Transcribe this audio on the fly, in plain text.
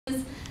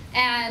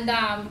And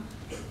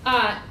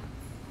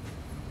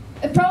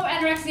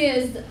pro-anorexia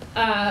is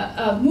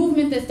a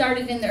movement that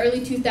started in the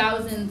early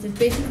 2000s. It's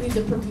basically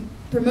the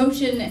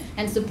promotion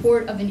and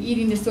support of an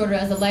eating disorder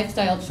as a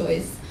lifestyle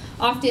choice.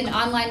 Often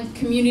online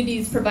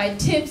communities provide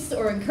tips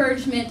or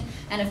encouragement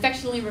and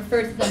affectionately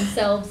refer to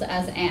themselves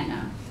as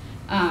Anna.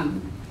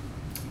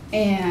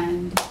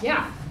 And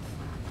yeah,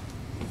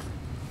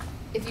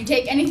 if you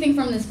take anything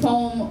from this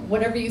poem,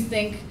 whatever you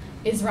think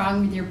is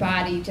wrong with your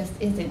body just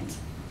isn't.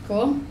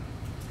 Cool?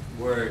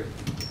 Word.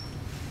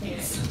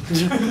 Thanks.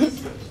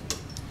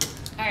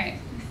 All right.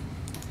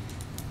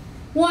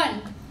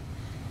 1.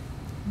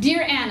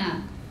 Dear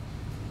Anna,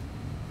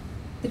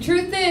 the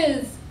truth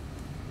is,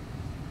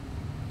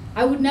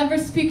 I would never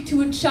speak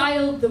to a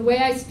child the way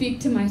I speak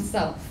to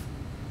myself.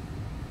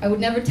 I would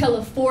never tell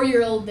a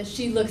 4-year-old that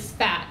she looks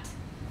fat,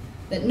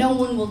 that no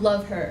one will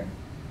love her.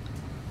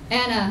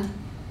 Anna,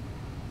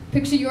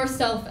 picture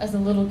yourself as a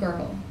little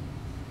girl.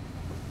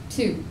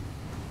 2.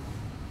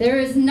 There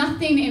is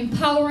nothing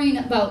empowering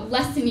about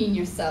lessening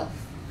yourself.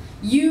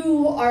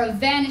 You are a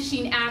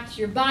vanishing act,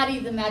 your body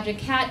the magic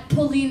hat,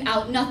 pulling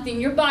out nothing.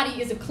 Your body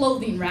is a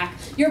clothing rack.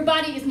 Your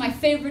body is my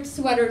favorite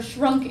sweater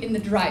shrunk in the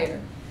dryer.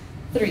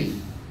 3.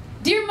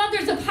 Dear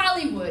mothers of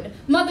Hollywood,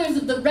 mothers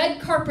of the red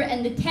carpet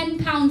and the 10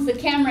 pounds the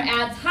camera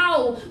adds,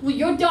 how will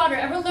your daughter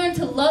ever learn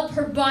to love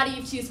her body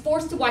if she is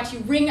forced to watch you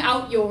wring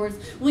out yours?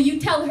 Will you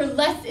tell her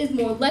less is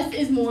more, less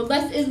is more,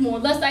 less is more,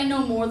 less I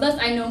know more, less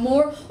I know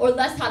more, or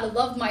less how to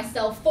love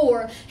myself?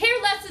 4.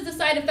 Hair less is a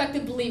side effect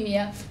of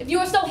bulimia. If you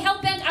are so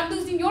hell-bent on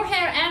losing your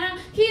hair, Anna,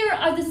 here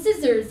are the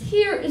scissors,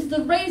 here is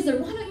the razor.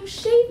 Why don't you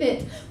shave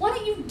it? Why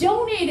don't you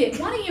donate it?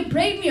 Why don't you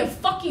braid me a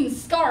fucking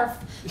scarf?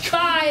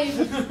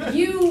 5.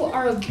 You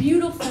are a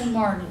beautiful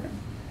martyr.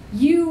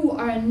 You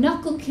are a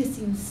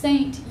knuckle-kissing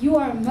saint. You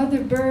are a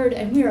mother bird,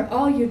 and we are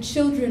all your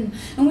children,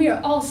 and we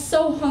are all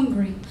so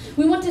hungry.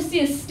 We want to see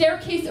a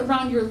staircase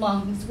around your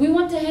lungs. We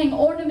want to hang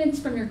ornaments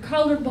from your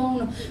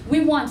collarbone.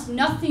 We want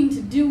nothing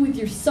to do with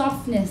your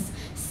softness.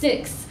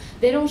 6.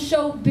 They don't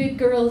show big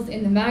girls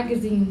in the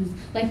magazines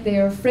like they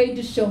are afraid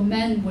to show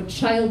men what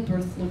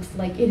childbirth looks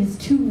like. It is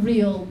too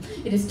real.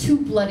 It is too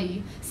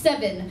bloody.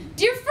 7.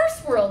 Dear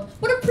First World,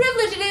 what a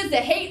privilege it is to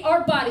hate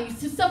our bodies,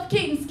 to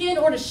suffocate in skin,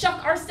 or to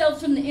shuck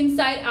ourselves from the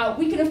inside out.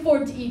 We can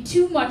afford to eat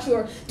too much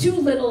or too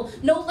little.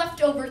 No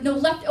leftovers, no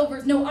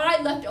leftovers, no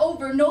I left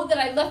over. Know that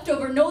I left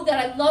over, know that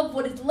I love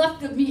what is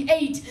left of me.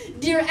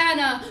 8. Dear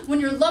Anna, when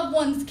your loved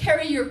ones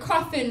carry your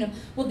coffin,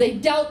 will they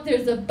doubt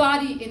there's a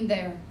body in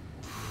there?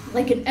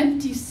 Like an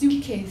empty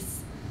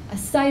suitcase, a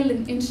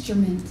silent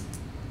instrument.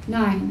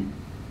 9.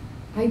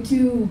 I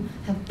too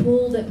have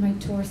pulled at my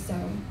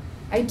torso.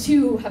 I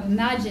too have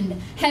imagined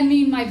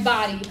hemming my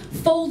body,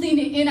 folding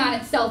it in on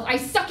itself. I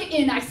suck it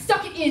in, I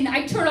suck it in.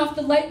 I turn off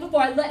the light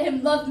before I let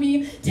him love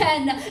me.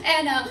 10.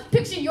 Anna,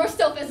 picture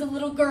yourself as a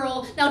little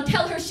girl. Now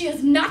tell her she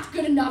is not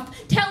good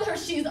enough. Tell her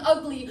she is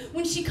ugly.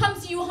 When she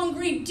comes to you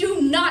hungry,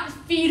 do not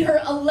feed her.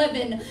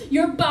 11.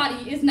 Your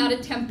body is not a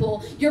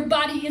temple. Your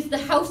body is the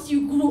house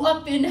you grew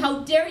up in. How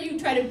dare you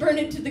try to burn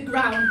it to the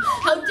ground?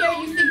 How dare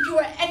you think you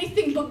are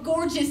anything but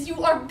gorgeous?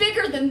 You are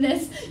bigger than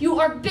this. You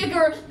are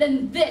bigger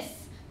than this.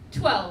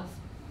 12.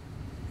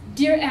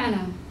 Dear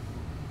Anna,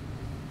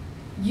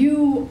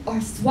 you are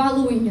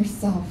swallowing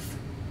yourself.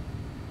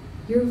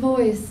 Your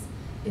voice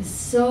is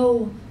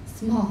so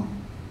small.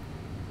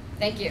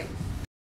 Thank you.